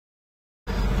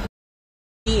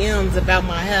DMs about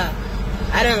my hair.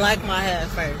 I didn't like my hair at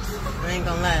first. I ain't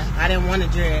gonna lie. I didn't want to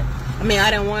dread. I mean,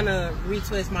 I didn't want to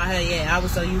retwist my hair yet. I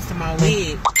was so used to my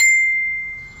wig.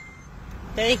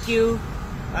 Thank you.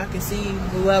 I can see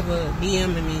whoever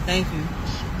DMing me. Thank you.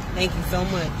 Thank you so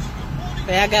much.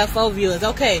 Okay, I got 4 viewers.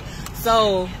 Okay,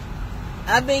 so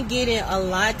I've been getting a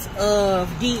lot of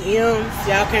DMs.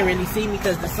 Y'all can't really see me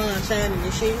because the sun's shining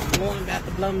and shit. Blowing about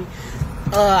to blow me.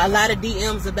 A lot of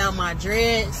DMs about my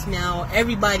dreads. Now,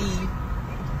 everybody,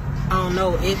 I don't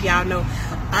know if y'all know,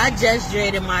 I just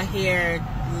dreaded my hair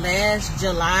last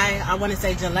July. I want to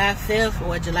say July 5th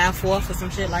or July 4th or some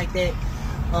shit like that.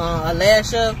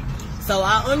 Last year. So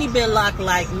I only been locked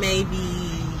like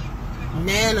maybe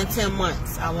 9 or 10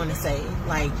 months, I want to say.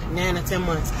 Like 9 or 10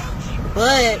 months.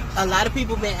 But a lot of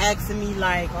people been asking me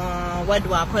like, what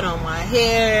do I put on my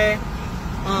hair?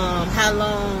 How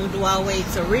long do I wait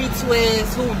to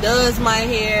retwist? Who does my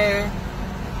hair?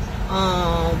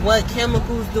 What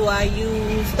chemicals do I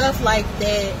use? Stuff like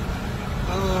that.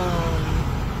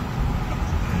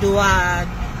 Do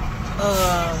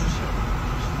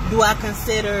I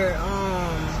consider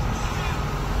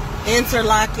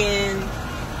interlocking?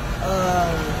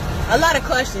 A lot of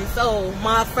questions. So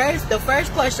the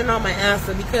first question I'm gonna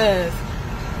answer, because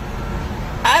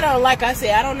like I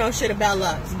said, I don't know shit about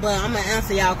locks, but I'm gonna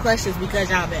answer y'all questions because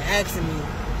y'all been asking me.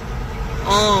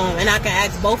 And I can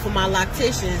ask both of my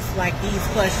locticians like these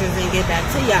questions and get back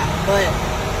to y'all. But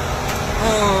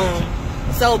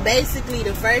so basically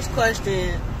the first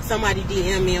question somebody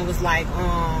DM'd me and was like,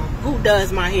 who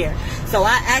does my hair? So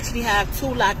I actually have 2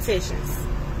 locticians.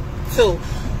 2.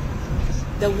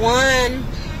 The one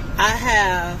I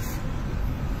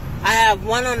have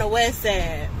one on the west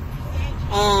side.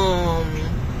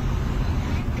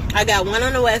 I got one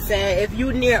on the west side. If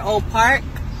you near Oak Park,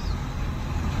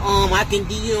 I can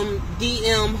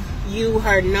DM you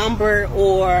her number,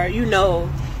 or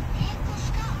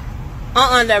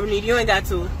never need. You ain't got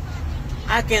to.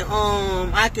 I can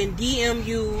DM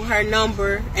you her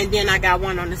number, and then I got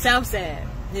one on the south side.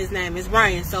 His name is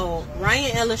Ryan. So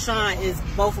Ryan and LaShawn is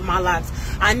both of my locks.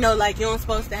 I know like you aren't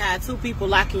supposed to have 2 people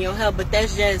locking your hair, but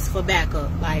that's just for backup.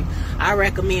 Like I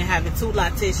recommend having 2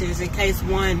 locticians in case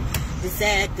one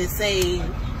decide to say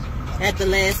at the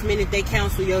last minute they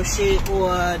cancel your shit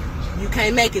or you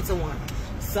can't make it to one.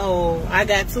 So I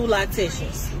got 2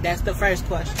 locticians. That's the first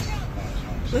question.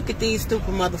 Look at these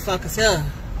stupid motherfuckers here.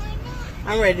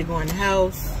 I'm ready to go in the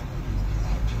house,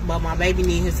 but my baby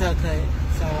need his haircut,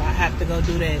 so I have to go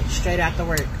do that straight after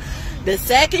work. The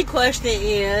second question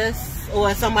is,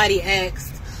 or somebody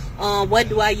asked, what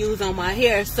do I use on my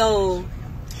hair? So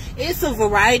it's a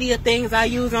variety of things I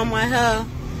use on my hair.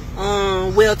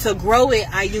 Well, to grow it,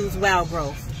 I use wild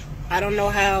growth. I don't know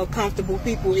how comfortable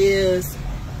people is.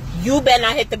 You better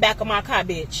not hit the back of my car,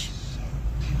 bitch.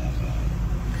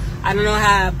 I don't know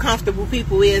how comfortable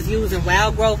people is using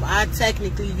wild growth. I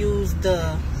technically use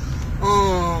the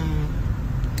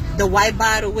white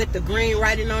bottle with the green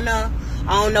writing on there.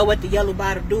 I don't know what the yellow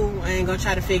bottle do. I ain't gonna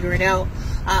try to figure it out.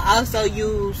 I also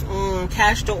use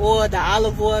castor oil, the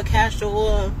olive oil, castor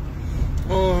oil,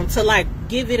 to like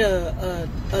give it a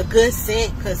good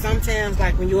scent. Cause sometimes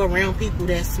like when you're around people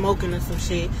that's smoking or some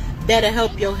shit, that'll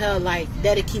help your hair, like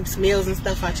that'll keep smells and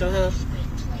stuff out your hair.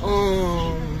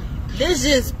 This is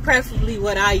just preferably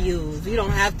what I use. You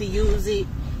don't have to use it,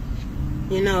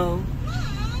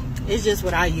 it's just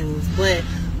what I use. But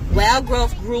wild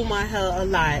growth grew my hair a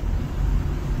lot.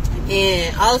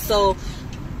 And also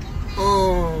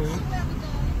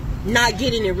not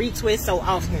getting it retwist so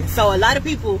often. So a lot of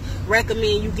people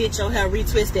recommend you get your hair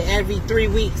retwisted every 3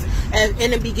 weeks. And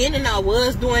in the beginning I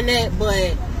was doing that,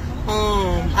 but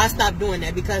I stopped doing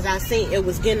that because I seen it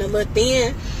was getting a little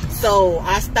thin. So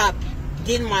I stopped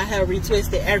getting my hair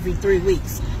retwisted every 3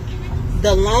 weeks.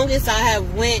 The longest I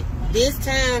have went this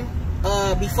time,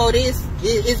 before this,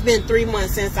 it's been 3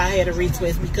 months since I had a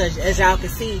retwist, because as y'all can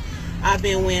see, I've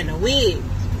been wearing a wig,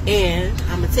 and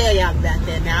I'm gonna tell y'all about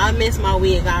that. Now I miss my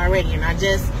wig already, and I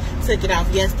just took it off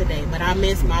yesterday, but I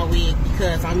miss my wig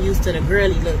because I'm used to the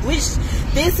girly look, which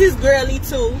this is girly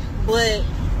too, but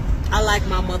I like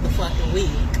my motherfucking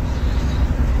wig.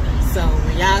 So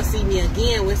when y'all see me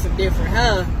again with some different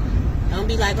hair, don't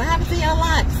be like, what happened to your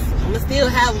locks? I'm gonna still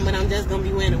have them, but I'm just gonna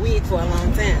be wearing a wig for a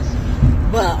long time.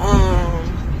 But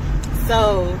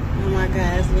so, oh my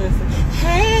gosh, listen.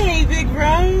 Hey, big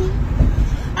bro.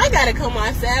 I gotta come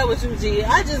outside with you, G.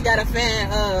 I just gotta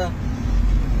find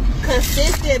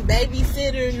consistent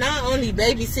babysitter. Not only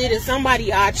babysitter,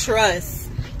 somebody I trust.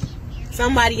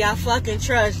 Somebody I fucking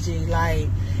trust, G. Like,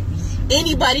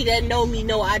 anybody that know me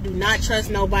know I do not trust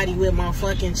nobody with my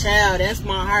fucking child. That's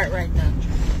my heart right now.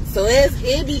 So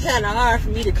it'd be kind of hard for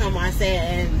me to come outside.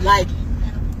 And like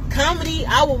comedy,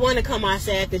 I would want to come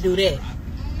outside to do that.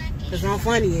 Because I'm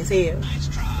funny as hell.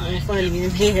 I'm funny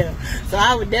as hell. So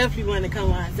I would definitely want to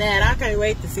come outside. I can't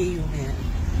wait to see you, man.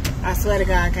 I swear to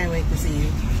God, I can't wait to see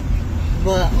you.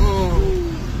 But,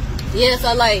 yeah,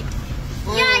 so like,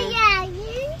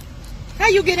 how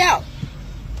you get out?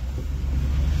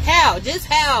 How? Just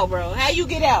how, bro? How you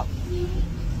get out?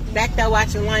 Back there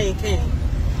watching Lion King.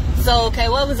 So, okay,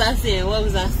 what was I saying?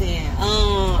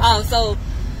 So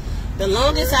the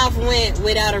longest I've went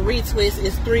without a retwist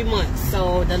is 3 months.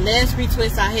 So the last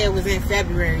retwist I had was in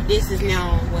February. This is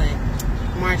now what?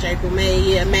 March, April, May.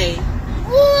 Yeah, May.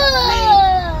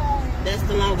 That's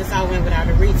the longest I went without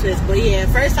a retwist. But yeah, at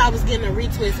first I was getting a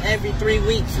retwist every 3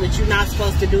 weeks, which you're not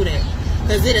supposed to do that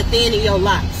because it'll thin in your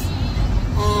locks.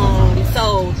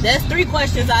 So that's 3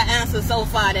 questions I answered so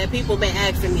far that people been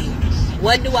asking me.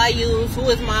 What do I use? Who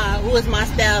is my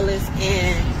stylist?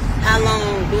 And how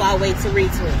long do I wait to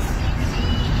retwist?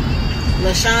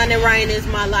 LaShawn and Ryan is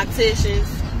my locticians.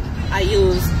 I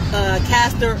use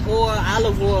castor oil,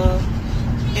 olive oil,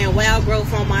 and wild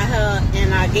growth on my hair,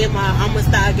 and I'm gonna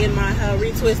start getting my hair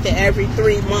retwisted every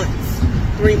 3 months.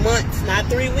 3 months, not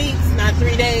 3 weeks, not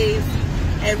 3 days.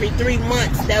 Every 3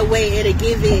 months. That way it'll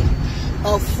give it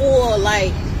a full,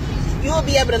 like, you'll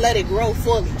be able to let it grow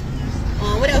fully.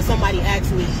 What else somebody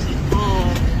asked me?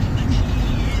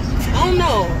 I don't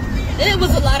know. It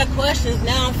was a lot of questions.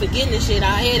 Now I'm forgetting the shit.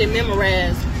 I had it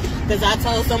memorized because I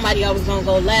told somebody I was gonna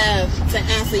go live to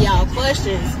answer y'all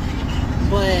questions.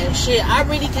 But shit, I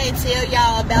really can't tell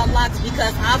y'all about locks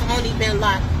because I've only been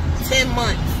locked 10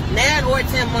 months, 9 or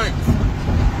 10 months.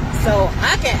 So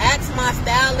I can ask my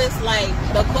stylist like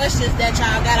the questions that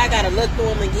y'all got. I gotta look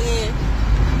through them again.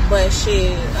 But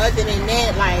shit, other than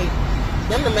that, like,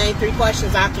 them the main 3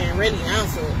 questions I can really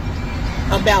answer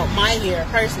about my hair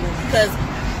personally. Because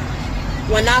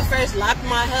when I first locked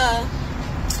my hair,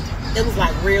 it was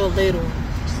like real little.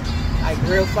 Like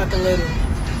real fucking little.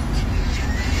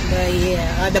 But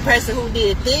yeah, the person who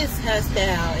did this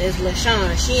hairstyle is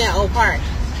LaShawn. She in Oak Park.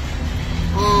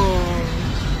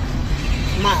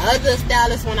 My other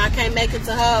stylist, when I can't make it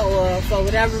to her, or for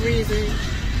whatever reason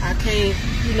I can't,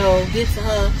 get to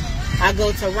her, I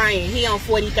go to Ryan. He on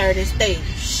 43rd and State.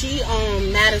 She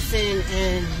on Madison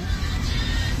and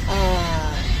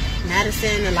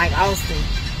like Austin.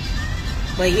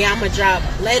 But yeah, I'm gonna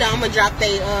drop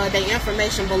their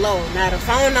information below. Now the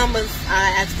phone numbers,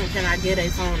 I asked them, can I get their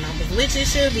phone numbers, which it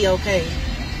should be okay.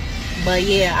 But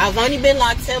yeah, I've only been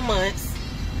locked 10 months.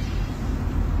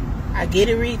 I get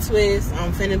a retwist.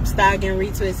 I'm finna start getting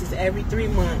retwists every 3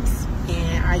 months,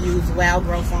 and I use wild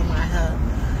growth on my hair.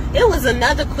 It was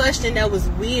another question that was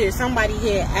weird. Somebody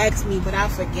had asked me, but I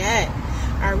forgot.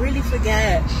 I really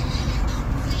forgot.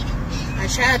 I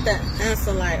tried to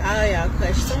answer like all y'all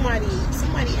questions. Somebody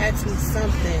asked me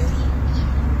something.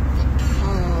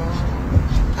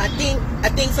 I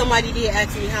think somebody did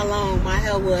ask me how long my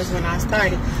hair was when I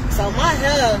started. So my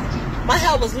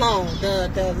hair was long.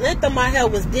 The length of my hair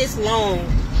was this long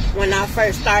when I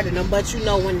first started them. But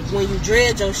when you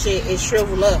dread your shit, it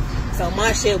shriveled up. So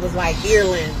my shit was like ear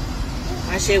length.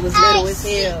 My shit was little as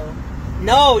hell.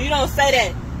 No, you don't say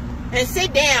that. And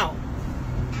sit down.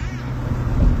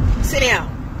 Sit down.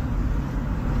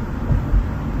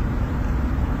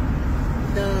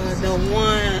 The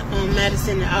one on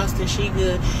Madison and Austin, she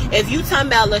good. If you talking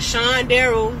about LaShawn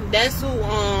Darrell, that's who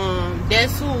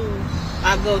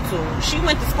I go to. She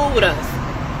went to school with us.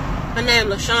 Her name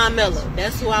LaShawn Miller.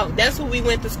 That's who we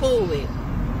went to school with.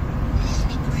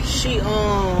 She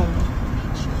on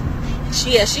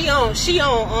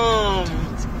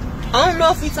I don't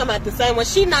know if we talking about the same one.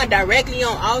 She not directly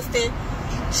on Austin.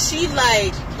 She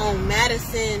like on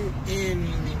Madison and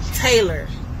Taylor.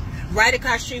 Right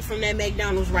across the street from that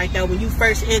McDonald's right there when you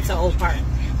first enter Oak Park.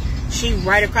 She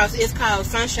right across. It's called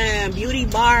Sunshine Beauty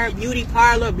Bar, Beauty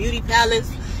Parlor, Beauty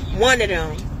Palace. One of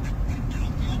them.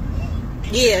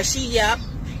 Yeah, she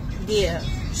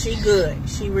good.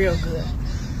 She real good.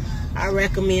 I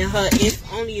recommend her. It's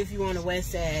only if you on the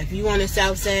west side. If you on the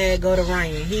south side, go to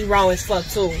Ryan. He raw as fuck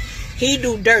too. He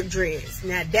do dirt dreads.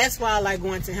 Now that's why I like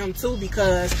going to him too,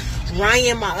 because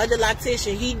Ryan, my other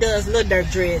loctician, he does little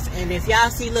dirt dreads. And if y'all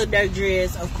see little dirt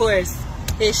dreads, of course,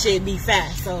 his shit be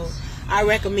fast. So I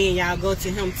recommend y'all go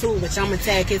to him too, which I'm gonna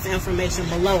tag his information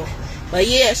below. But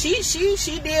yeah, she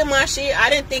did my shit. I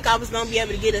didn't think I was gonna be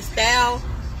able to get a style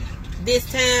this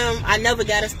time. I never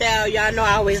got a style. Y'all know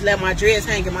I always let my dreads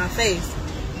hang in my face.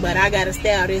 But I got a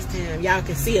style this time. Y'all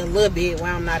can see a little bit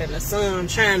while I'm not in the sun. I'm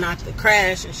trying not to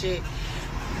crash and shit.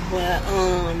 But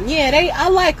yeah, I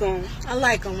like them. I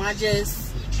like them. I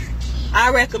just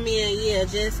I recommend, yeah,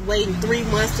 just waiting 3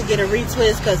 months to get a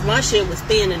retwist, because my shit was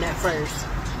thinning at first.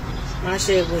 My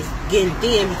shit was getting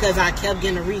thin because I kept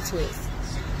getting a retwist.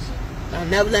 I'll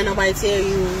never let nobody tell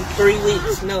you 3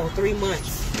 weeks. No, 3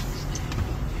 months.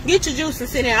 Get your juice and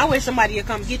sit there. I wish somebody would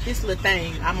come get this little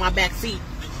thing out my back seat.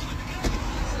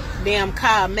 Damn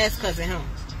car mess cousin him.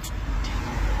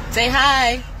 Say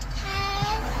hi.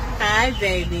 Hi,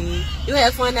 baby. You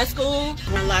had fun at school?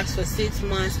 I've locks for 6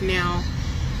 months now.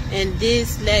 And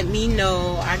this let me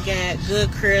know I got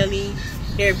good curly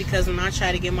hair, because when I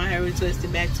try to get my hair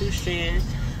retwisted back 2 strands,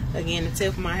 again, the tip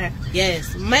of my hair.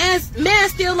 Yes. Man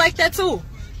still like that too.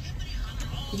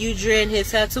 You dreading his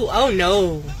hair too? Oh,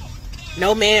 no.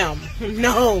 No, ma'am.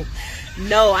 No.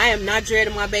 No, I am not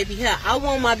dreading my baby hair. I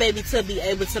want my baby to be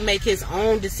able to make his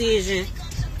own decision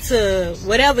to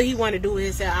whatever he want to do with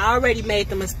his hair. I already made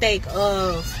the mistake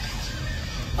of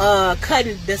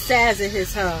cutting the sides of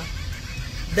his hair.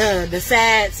 The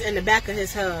sides and the back of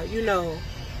his hair, you know.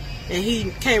 And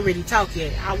he can't really talk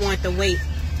yet. I want to wait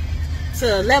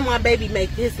to let my baby make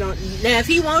his own. Now, if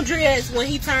he want dreads when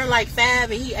he turned like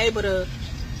 5 and he able to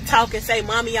talk and say,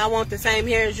 "Mommy, I want the same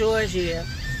hair as yours," yeah,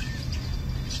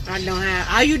 I know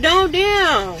how. Are you don't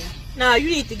down? No, you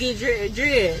need to get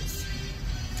dreads.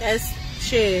 That's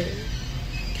shit.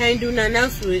 Can't do nothing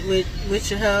else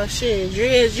with your hair. Shit,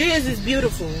 dreads is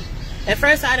beautiful. At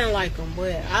first, I didn't like them,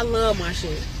 but I love my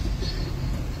shit.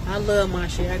 I love my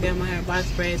shit. I got my hair box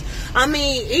braids. I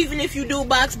mean, even if you do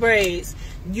box braids,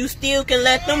 you still can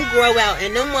let them grow out,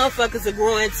 and them motherfuckers are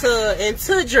growing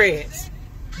into dreads.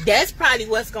 That's probably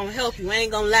what's gonna help you. I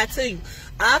ain't gonna lie to you.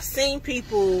 I've seen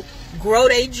people grow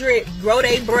they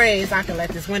braids. I can let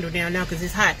this window down now because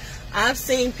it's hot. I've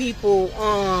seen people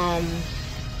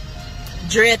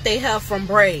dread they hair from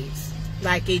braids.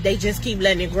 Like they just keep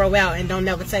letting it grow out and don't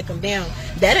never take them down.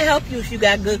 That'll help you if you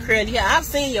got good curly hair. I've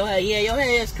seen your hair. Yeah, your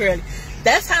hair is curly.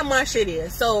 That's how my shit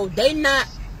is. So they not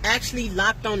actually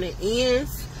locked on the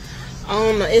ends.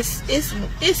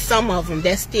 It's some of them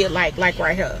that's still like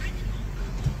right here.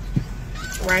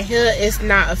 Right here, it's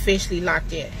not officially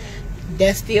locked yet.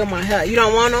 That's still my hair. You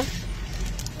don't want them?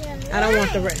 I don't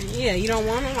want the yeah. You don't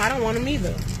want them? I don't want them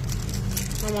either.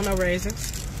 I don't want no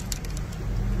razors.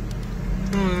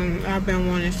 I've been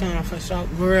wanting some for so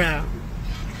girl.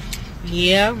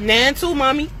 Yeah, man too,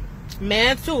 mommy.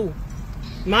 Man too.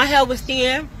 My hair was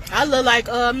thin. I look like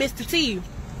Mr. T,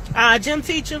 gym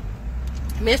teacher.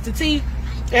 Mr. T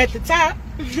at the top.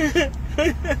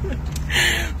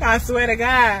 I swear to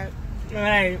God.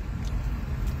 Right.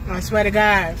 I swear to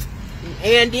God.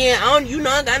 And then I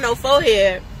don't got no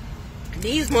forehead.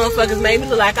 These motherfuckers made me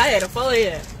look like I had a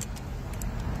forehead.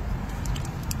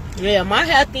 Yeah, my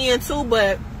hair thin too,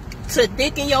 but to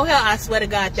thicken your hair, I swear to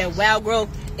God, that wild growth.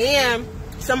 And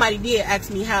somebody did ask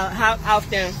me how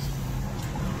often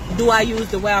do I use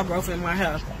the wild growth in my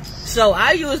hair. So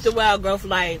I use the wild growth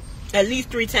like at least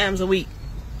 3 times a week.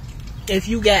 If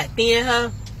you got thin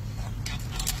hair,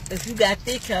 if you got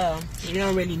thick hair, you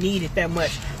don't really need it that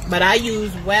much. But I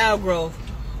use wild growth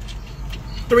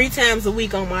 3 times a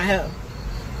week on my hair.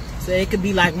 So it could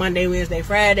be like Monday, Wednesday,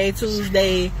 Friday,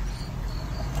 Tuesday,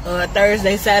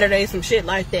 Thursday, Saturday, some shit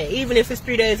like that. Even if it's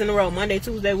 3 days in a row, Monday,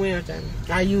 Tuesday, Wednesday,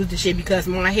 I use the shit because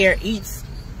my hair eats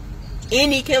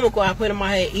any chemical I put in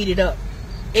my hair, eat it up.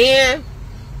 And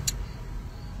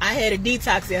I had a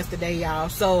detox yesterday, y'all.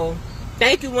 So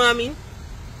thank you, mommy.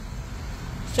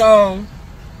 So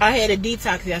I had a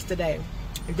detox yesterday.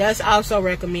 That's also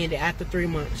recommended after 3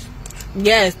 months.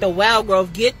 Yes, the wild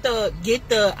growth. Get the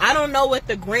I don't know what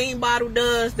the green bottle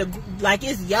does. Like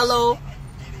it's yellow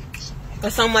or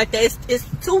something like that. It's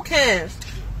 2 cans.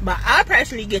 But I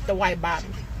personally get the white bottle.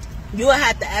 You'll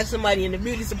have to ask somebody in the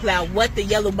beauty supply what the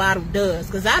yellow bottle does,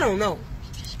 because I don't know.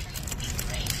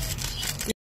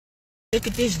 Look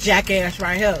at this jackass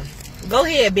right here. Go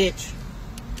ahead, bitch.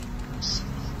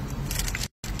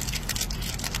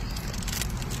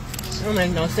 It don't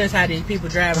make no sense how these people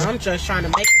driving. I'm just trying to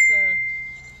make it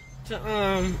to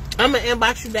I'm gonna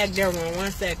inbox you back there in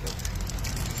 1 second.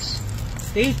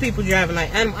 These people driving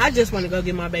like animals. I just want to go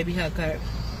get my baby haircut.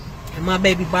 And my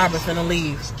baby barber's gonna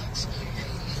leave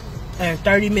in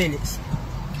 30 minutes.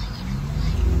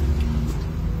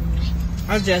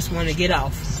 I just want to get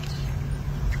off.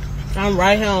 I'm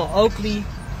right here on Oakley.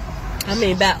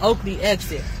 By Oakley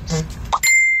exit.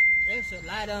 There's a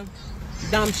lot of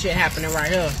dumb shit happening right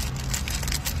here.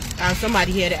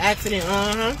 Somebody had an accident,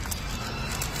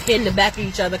 hitting the back of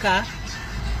each other's car.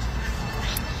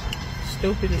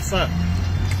 Stupid as fuck.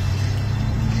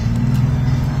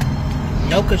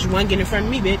 No, because you want to get in front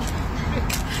of me, bitch.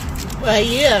 But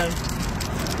yeah,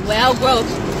 wild growth.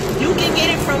 You can get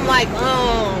it from like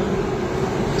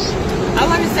I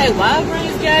want to say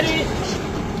Walgreens got it.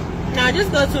 Nah,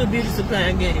 just go to a beauty supply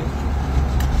and get it.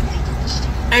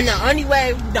 And the only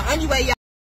way y'all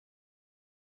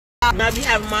not be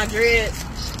having my dreads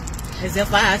is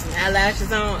if I have some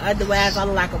eyelashes on. Otherwise, I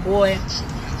look like a boy.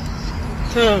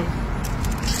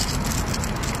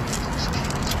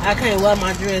 I can't wear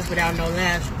my dreads without no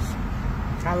lashes.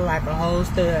 I look like a whole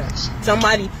stud.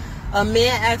 A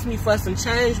man asked me for some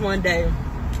change one day,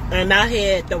 and I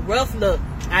had the rough look.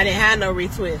 I didn't have no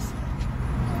retwist.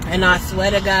 And I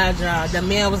swear to God, y'all, the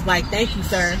man was like, "Thank you,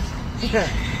 sir."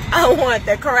 I want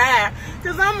to cry.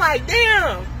 Because I'm like,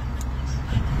 damn.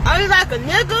 Are you like a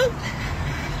nigga?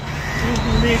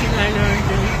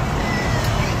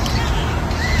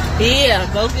 Yeah,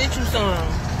 go get you some.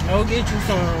 Go get you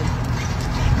some.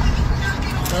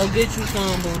 Go get you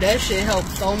some, boo. That shit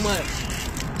helps so much.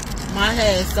 My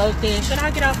hair is so thin. Should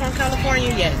I get off on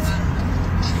California? Yes.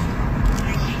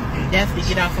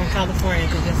 Definitely get off on California,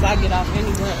 because if I get off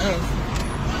anywhere else,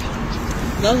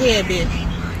 go ahead, bitch.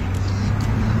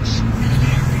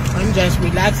 I'm just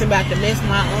relaxing, about to miss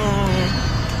my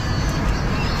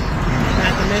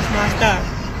stop.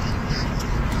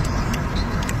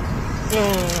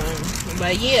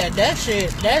 But yeah, that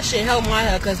shit helped my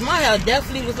hair, because my hair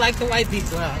definitely was like the white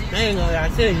people hair. I ain't gonna lie, I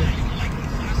tell you.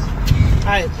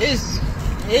 Alright,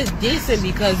 it's decent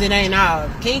because it ain't all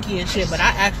kinky and shit, but I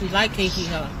actually like kinky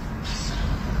hair.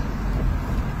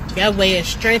 That way it's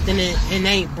strengthening and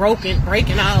ain't breaking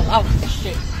all off the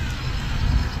shit.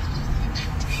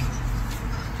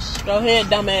 Go ahead,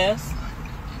 dumbass.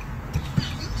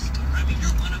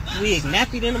 Wig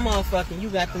nappy in the motherfucker. You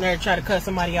got the nerve to try to cut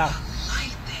somebody off.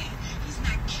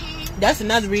 That's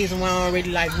another reason why I don't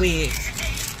really like wigs.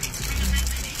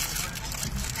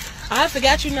 I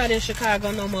forgot you're not in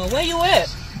Chicago no more. Where you at?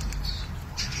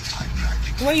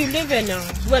 Where you live at now?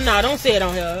 Well, no, don't say it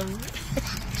on here.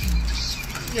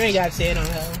 You ain't got to say it on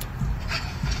here.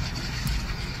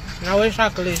 I wish I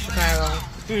could leave Chicago.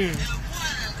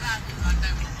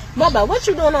 Bubba, what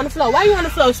you doing on the floor? Why you on the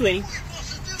floor, sweetie?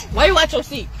 Why you at your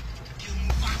seat?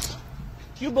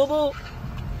 You boo-boo?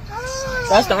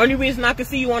 That's the only reason I can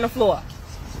see you on the floor.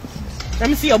 Let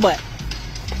me see your butt.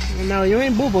 No, you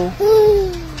ain't boo-boo.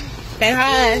 Say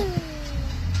hi.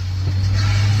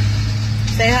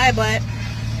 Say hi, butt.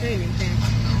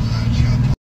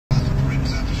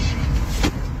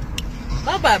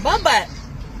 Bubba.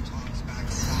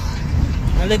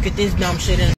 Now look at this dumb shit in